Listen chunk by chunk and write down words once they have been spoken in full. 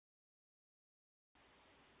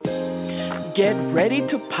Get ready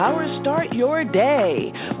to power start your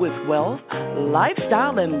day with wealth,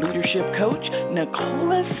 lifestyle, and leadership coach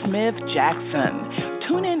Nicola Smith Jackson.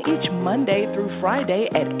 Tune in each Monday through Friday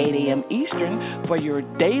at 8 a.m. Eastern for your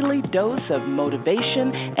daily dose of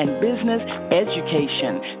motivation and business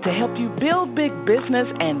education to help you build big business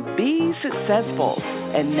and be successful.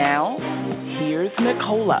 And now, here's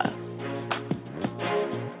Nicola.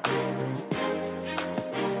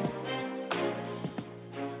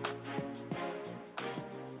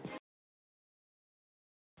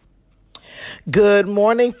 Good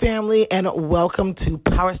morning, family, and welcome to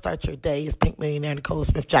Power Start Your Day. It's Pink Millionaire Nicola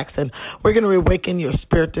Smith Jackson. We're going to reawaken your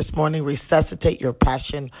spirit this morning, resuscitate your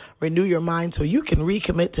passion, renew your mind so you can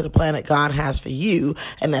recommit to the plan that God has for you,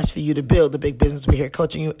 and that's for you to build the big business. We're here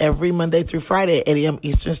coaching you every Monday through Friday at 8 a.m.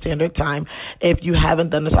 Eastern Standard Time. If you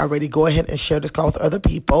haven't done this already, go ahead and share this call with other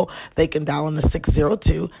people. They can dial in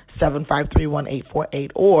the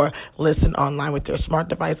 602-753-1848 or listen online with their smart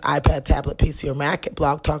device, iPad, tablet, PC, or Mac at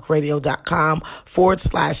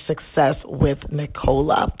blogtalkradio.com/success with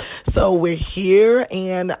Nicola. So we're here,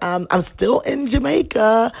 and I'm still in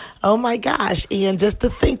Jamaica. Oh, my gosh. And just to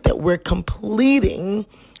think that we're completing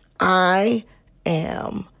I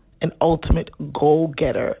Am an Ultimate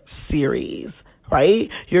Goal-Getter series, right?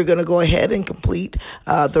 You're going to go ahead and complete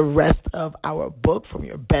the rest of our book, From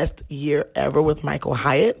Your Best Year Ever with Michael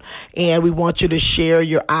Hyatt. And we want you to share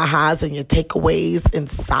your ahas and your takeaways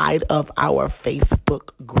inside of our Facebook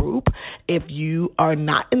group. If you are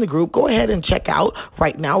not in the group, go ahead and check out.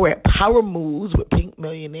 Right now, we're at Power Moves with Pink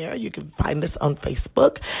Millionaire. You can find us on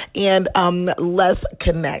Facebook. And let's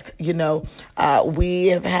connect. You know, we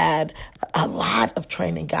have had a lot of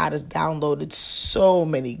training. God has downloaded so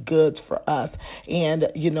many goods for us. And,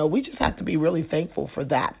 you know, we just have to be really thankful for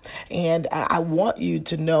that. And I want you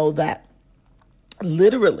to know that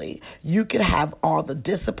literally, you could have all the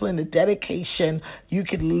discipline, the dedication. You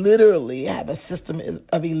could literally have a system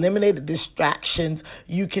of eliminated distractions.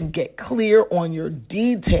 You can get clear on your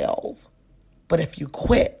details. But if you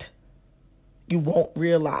quit, you won't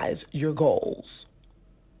realize your goals.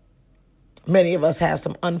 Many of us have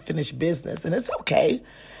some unfinished business, and it's okay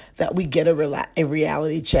that we get a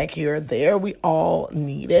reality check here or there. We all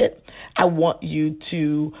need it. I want you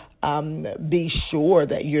to be sure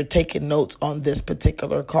that you're taking notes on this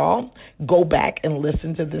particular call. Go back and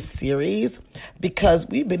listen to this series because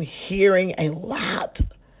we've been hearing a lot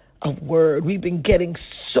of word. We've been getting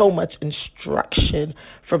so much instruction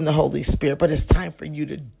from the Holy Spirit, but it's time for you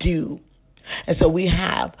to do. And so we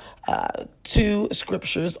have two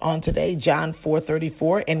scriptures on today, John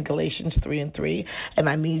 4:34 and Galatians 3:3. And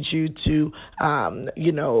I need you to,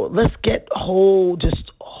 let's get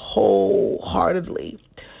wholeheartedly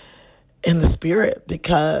in the Spirit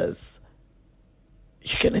because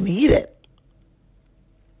you're going to need it.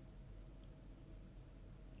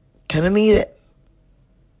 Going to need it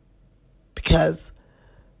because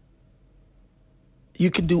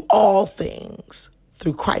you can do all things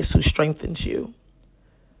through Christ who strengthens you.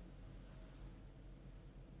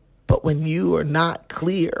 But when you are not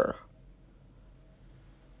clear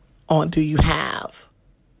on do you have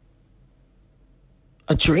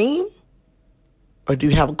a dream or do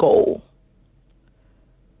you have a goal,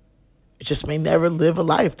 you just may never live a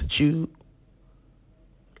life that you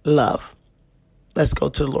love. Let's go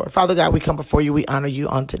to the Lord. Father God, we come before you. We honor you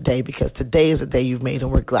on today because today is a day you've made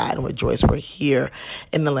and we're glad and rejoice. We're here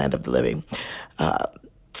in the land of the living.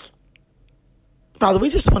 Father, we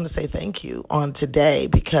just want to say thank you on today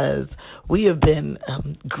because we have been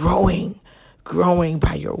growing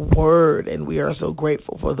by your word, and we are so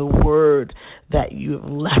grateful for the word that you have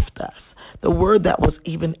left us, the word that was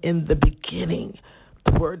even in the beginning,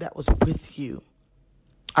 the word that was with you,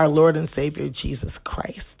 our Lord and Savior, Jesus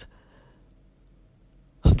Christ,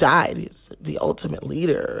 who died. He's the ultimate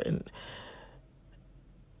leader and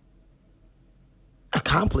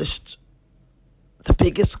accomplished the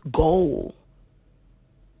biggest goal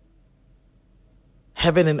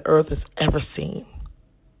heaven and earth has ever seen.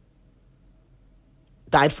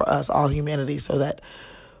 Died for us, all humanity, so that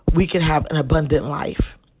we can have an abundant life.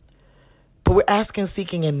 But we're asking,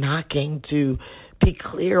 seeking, and knocking to be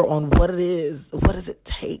clear on what it is. What does it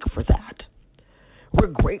take for that? We're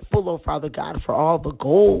grateful, oh Father God, for all the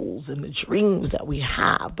goals and the dreams that we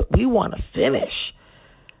have, but we want to finish.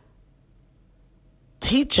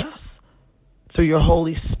 Teach us through your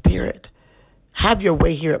Holy Spirit. Have your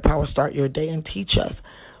way here at Power Start Your Day and teach us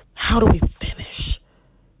how do we finish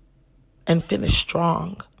and finish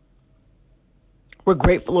strong. We're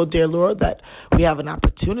grateful, oh dear Lord, that we have an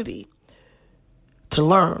opportunity to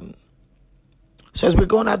learn. So as we're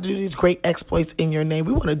going out to do these great exploits in your name,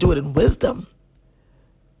 we want to do it in wisdom.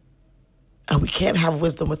 And we can't have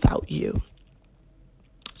wisdom without you.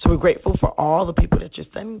 So we're grateful for all the people that you're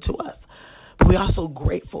sending to us. But we're also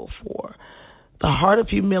grateful for the heart of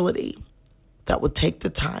humility that will take the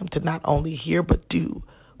time to not only hear but do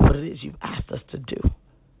what it is you've asked us to do.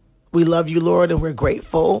 We love you, Lord, and we're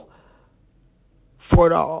grateful for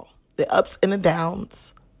it all, the ups and the downs.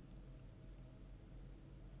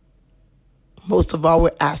 Most of all,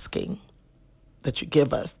 we're asking that you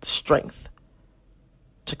give us the strength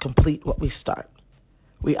to complete what we start.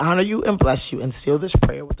 We honor you and bless you and seal this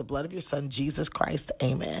prayer with the blood of your Son, Jesus Christ.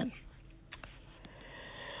 Amen.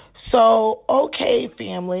 So, okay,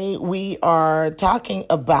 family, we are talking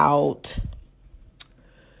about,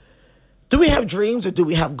 do we have dreams or do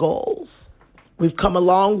we have goals? We've come a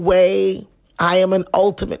long way. I am an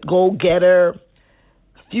ultimate goal-getter.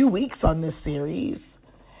 A few weeks on this series.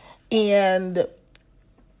 And,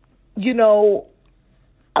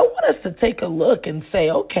 I want us to take a look and say,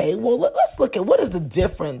 okay, well, let's look at what is the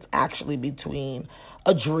difference actually between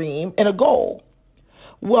a dream and a goal.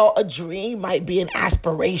 Well, a dream might be an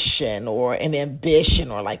aspiration or an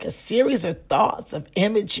ambition or like a series of thoughts, of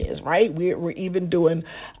images, right? We're even doing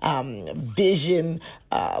vision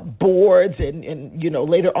boards, and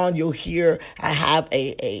later on you'll hear I have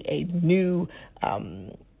a new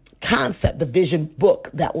concept, the vision book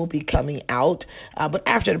that will be coming out, but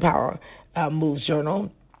after the Power Moves Journal.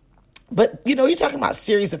 But, you're talking about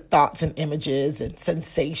series of thoughts and images and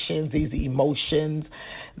sensations, these emotions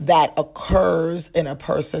that occurs in a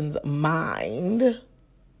person's mind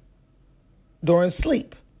during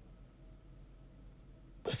sleep.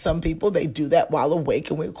 Some people, they do that while awake,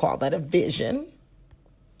 and we call that a vision.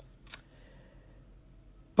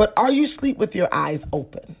 But are you asleep with your eyes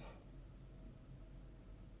open?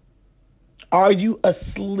 Are you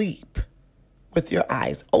asleep with your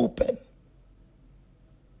eyes open?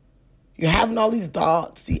 You're having all these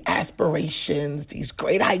thoughts, these aspirations, these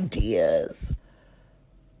great ideas.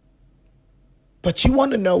 But you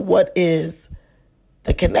want to know what is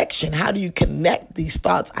the connection. How do you connect these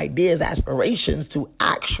thoughts, ideas, aspirations to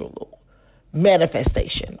actual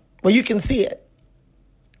manifestation where you can see it?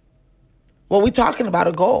 Well, we're talking about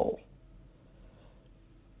a goal.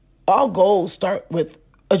 All goals start with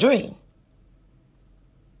a dream.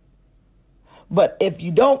 But if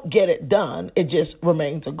you don't get it done, it just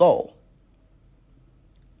remains a goal.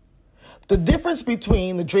 The difference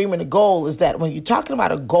between the dream and the goal is that when you're talking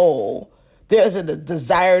about a goal, there's a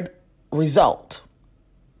desired result.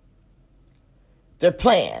 There are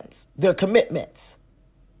plans, there are commitments.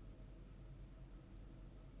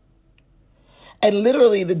 And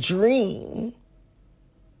literally the dream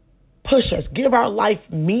push us, give our life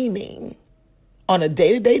meaning on a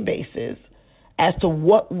day-to-day basis as to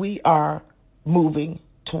what we are moving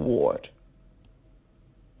toward.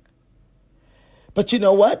 But you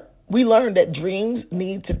know what? We learned that dreams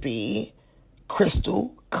need to be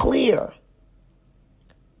crystal clear.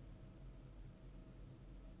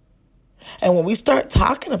 And when we start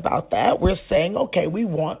talking about that, we're saying, okay, we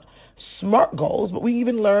want SMART goals, but we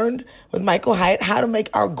even learned with Michael Hyatt how to make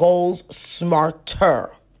our goals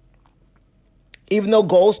smarter. Even though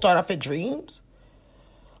goals start off as dreams,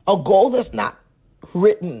 a goal that's not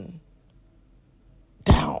written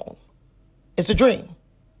down is a dream.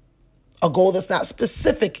 A goal that's not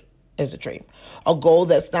specific is a dream. A goal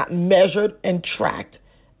that's not measured and tracked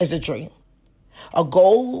is a dream. A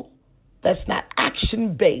goal that's not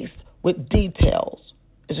action-based with details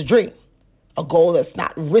is a dream. A goal that's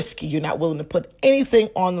not risky, you're not willing to put anything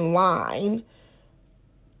on the line,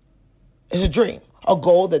 is a dream. A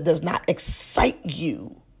goal that does not excite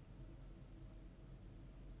you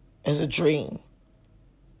is a dream.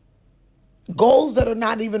 Goals that are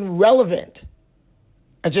not even relevant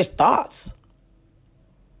are just thoughts.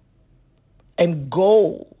 And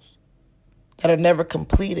goals that are never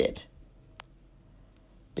completed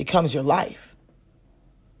becomes your life.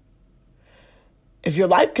 If your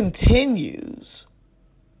life continues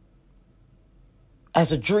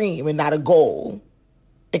as a dream and not a goal,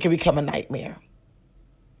 it can become a nightmare.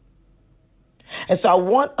 And so I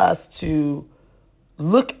want us to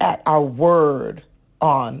look at our word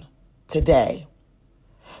on today.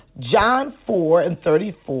 John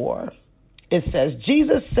 4:34, it says,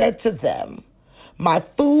 Jesus said to them, my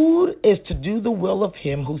food is to do the will of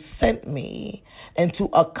him who sent me and to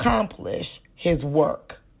accomplish his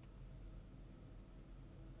work.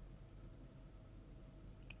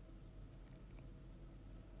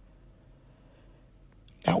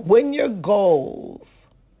 Now, when your goals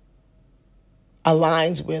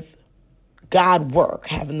aligns with God work,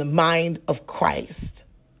 having the mind of Christ,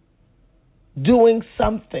 doing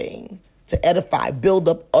something to edify, build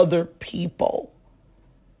up other people,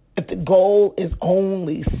 if the goal is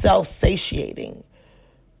only self-satiating,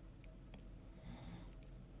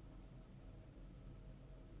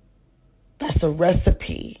 that's a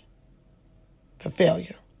recipe for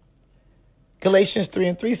failure. Galatians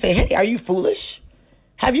 3:3 say, hey, are you foolish?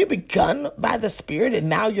 Have you begun by the Spirit and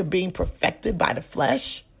now you're being perfected by the flesh?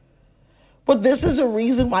 Well, this is a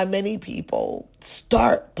reason why many people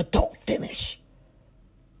start but don't finish.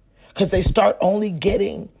 Because they start only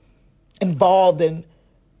getting involved in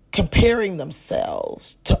comparing themselves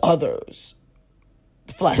to others,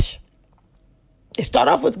 the flesh. They start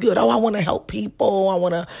off with good. Oh, I want to help people. I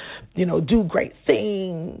want to, do great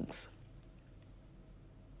things.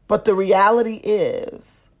 But the reality is,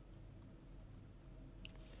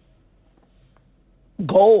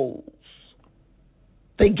 goals,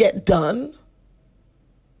 they get done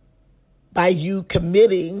by you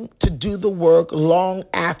committing to do the work long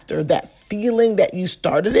after that feeling that you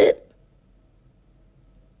started it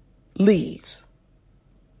leaves.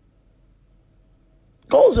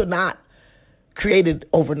 Goals are not created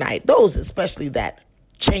overnight. Those especially that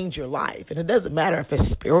change your life. And it doesn't matter if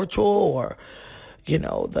it's spiritual or,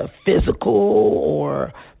 the physical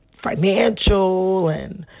or financial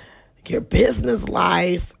and your business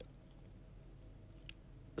life.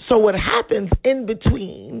 So what happens in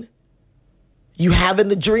between you having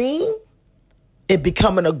the dream, it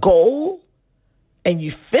becoming a goal, and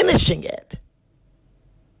you finishing it,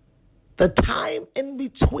 the time in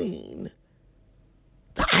between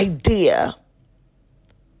the idea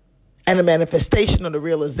and the manifestation or the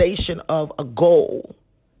realization of a goal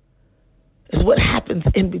is what happens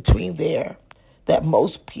in between there that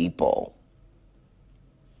most people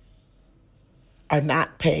are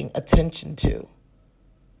not paying attention to.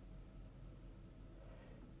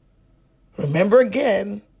 Remember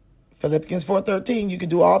again, Philippians 4:13, you can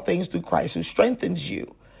do all things through Christ who strengthens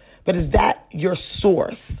you. But is that your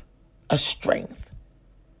source of strength?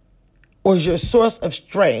 Or is your source of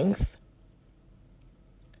strength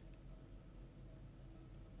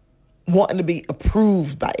wanting to be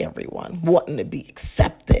approved by everyone, wanting to be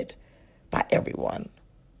accepted by everyone,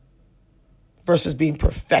 versus being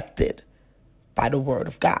perfected by the Word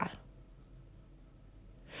of God?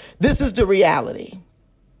 This is the reality.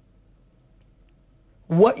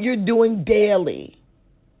 What you're doing daily,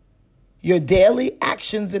 your daily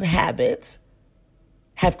actions and habits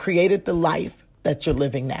have created the life that you're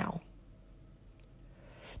living now.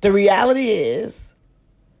 The reality is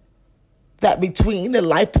that between the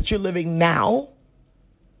life that you're living now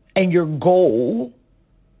and your goal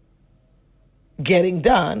getting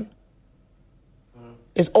done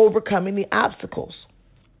is overcoming the obstacles,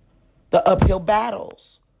 the uphill battles,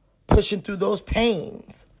 pushing through those pains.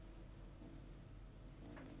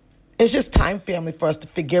 It's just time, family, for us to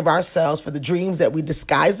forgive ourselves for the dreams that we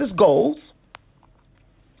disguise as goals,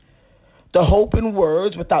 the hope in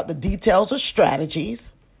words without the details or strategies,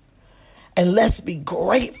 and let's be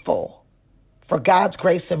grateful for God's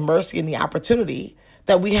grace and mercy and the opportunity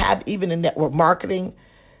that we have even in network marketing,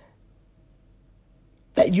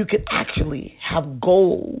 that you can actually have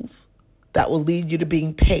goals that will lead you to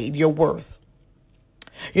being paid your worth.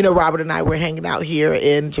 Robert and I were hanging out here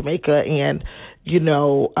in Jamaica, and,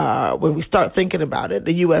 when we start thinking about it,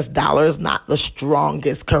 the U.S. dollar is not the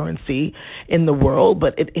strongest currency in the world,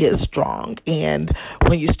 but it is strong. And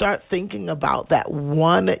when you start thinking about that,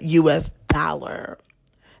 one U.S. dollar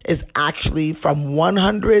is actually from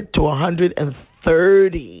 100 to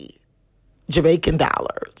 130 Jamaican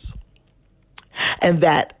dollars. And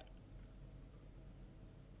that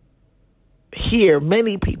here,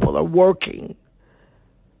 many people are working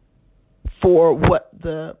for what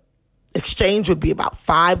the exchange would be about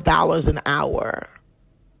 $5 an hour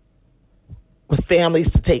with families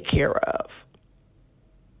to take care of.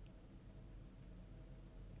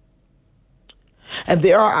 And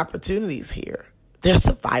there are opportunities here. They're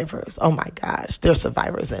survivors. Oh, my gosh, they're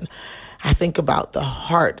survivors. And I think about the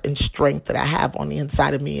heart and strength that I have on the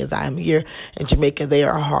inside of me as I am here in Jamaica. They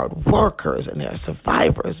are hard workers and they're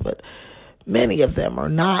survivors, but many of them are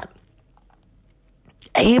not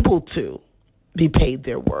able to be paid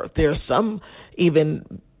their worth. There are some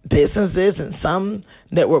even businesses and some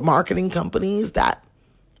network marketing companies that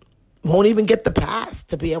won't even get the pass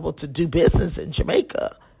to be able to do business in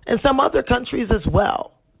Jamaica and some other countries as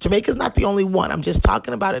well. Jamaica is not the only one. I'm just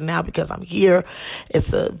talking about it now because I'm here. It's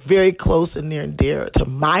a very close and near and dear to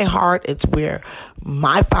my heart. It's where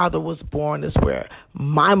my father was born. It's where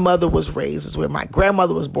my mother was raised. It's where my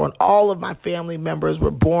grandmother was born. All of my family members were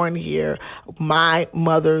born here. My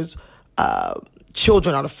mother's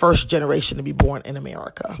children are the first generation to be born in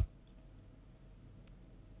America.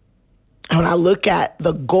 And when I look at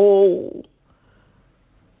the goal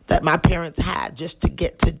that my parents had just to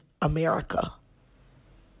get to America.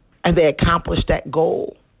 And they accomplished that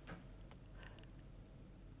goal.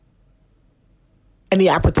 And the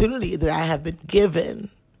opportunity that I have been given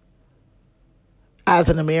as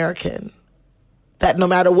an American, that no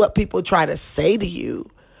matter what people try to say to you,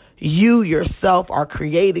 you yourself are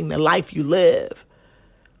creating the life you live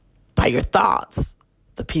by your thoughts,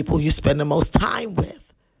 the people you spend the most time with,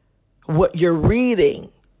 what you're reading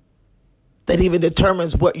that even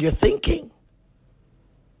determines what you're thinking.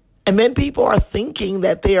 And then people are thinking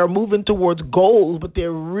that they are moving towards goals, but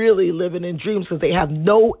they're really living in dreams because they have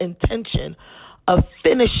no intention of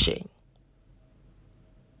finishing.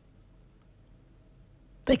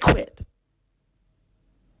 They quit.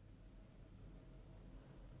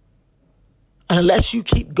 Unless you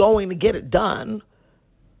keep going to get it done,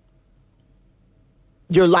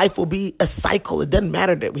 your life will be a cycle. It doesn't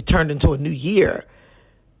matter that we turned into a new year.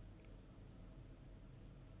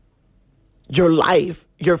 Your life,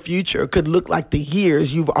 your future could look like the years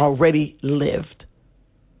you've already lived.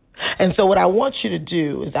 And so what I want you to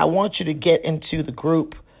do is I want you to get into the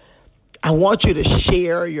group. I want you to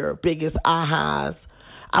share your biggest ahas.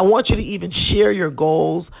 I want you to even share your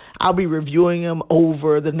goals. I'll be reviewing them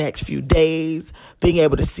over the next few days, being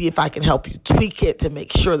able to see if I can help you tweak it to make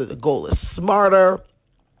sure that the goal is smarter.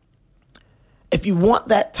 If you want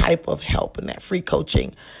that type of help and that free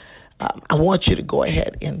coaching, I want you to go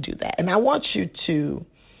ahead and do that. And I want you to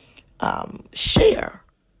share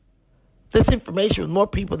this information with more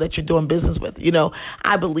people that you're doing business with. You know,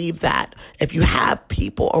 I believe that if you have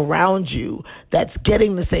people around you that's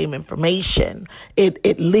getting the same information,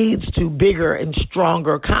 it leads to bigger and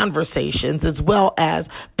stronger conversations as well as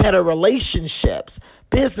better relationships,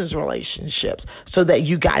 business relationships, so that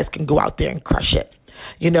you guys can go out there and crush it.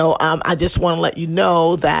 You know, I just want to let you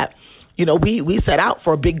know that, you know, we set out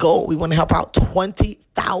for a big goal. We want to help out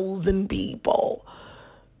 20,000 people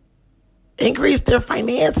increase their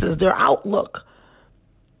finances, their outlook.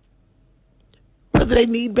 Whether they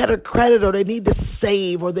need better credit or they need to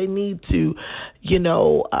save or they need to,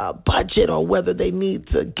 budget, or whether they need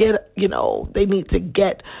to get,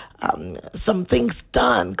 some things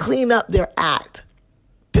done, clean up their act,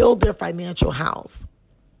 build their financial house.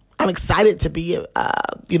 I'm excited to be,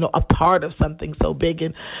 a part of something so big.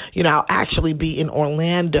 And, I'll actually be in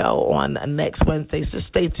Orlando on next Wednesday. So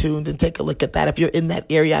stay tuned and take a look at that. If you're in that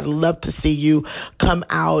area, I'd love to see you come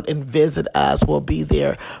out and visit us. We'll be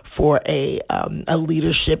there for a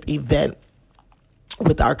leadership event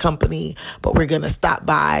with our company, but we're going to stop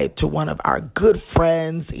by to one of our good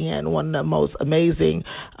friends and one of the most amazing,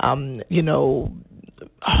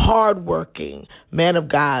 hardworking man of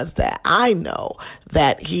God that I know,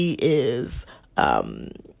 that he is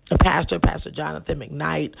a pastor, Pastor Jonathan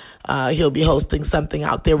McKnight. He'll be hosting something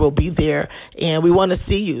out there. We'll be there, and we want to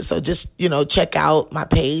see you. So just, check out my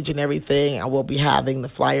page and everything. I will be having the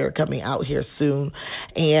flyer coming out here soon,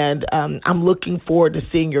 and I'm looking forward to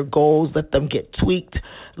seeing your goals. Let them get tweaked.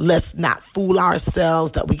 Let's not fool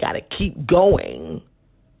ourselves that we got to keep going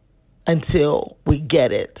until we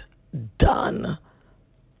get it done.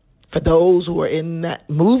 For those who are in that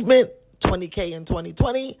movement, 20K in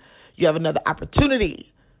 2020, you have another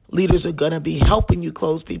opportunity. Leaders are going to be helping you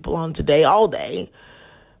close people on today, all day.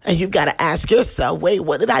 And you've got to ask yourself, wait,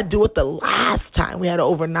 what did I do it the last time? We had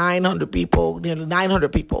over 900 people, nearly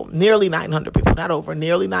 900 people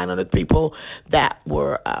that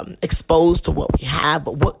were exposed to what we have.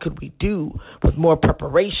 But what could we do with more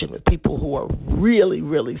preparation, with people who are really,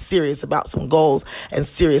 really serious about some goals and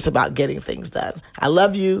serious about getting things done? I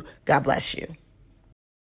love you. God bless you.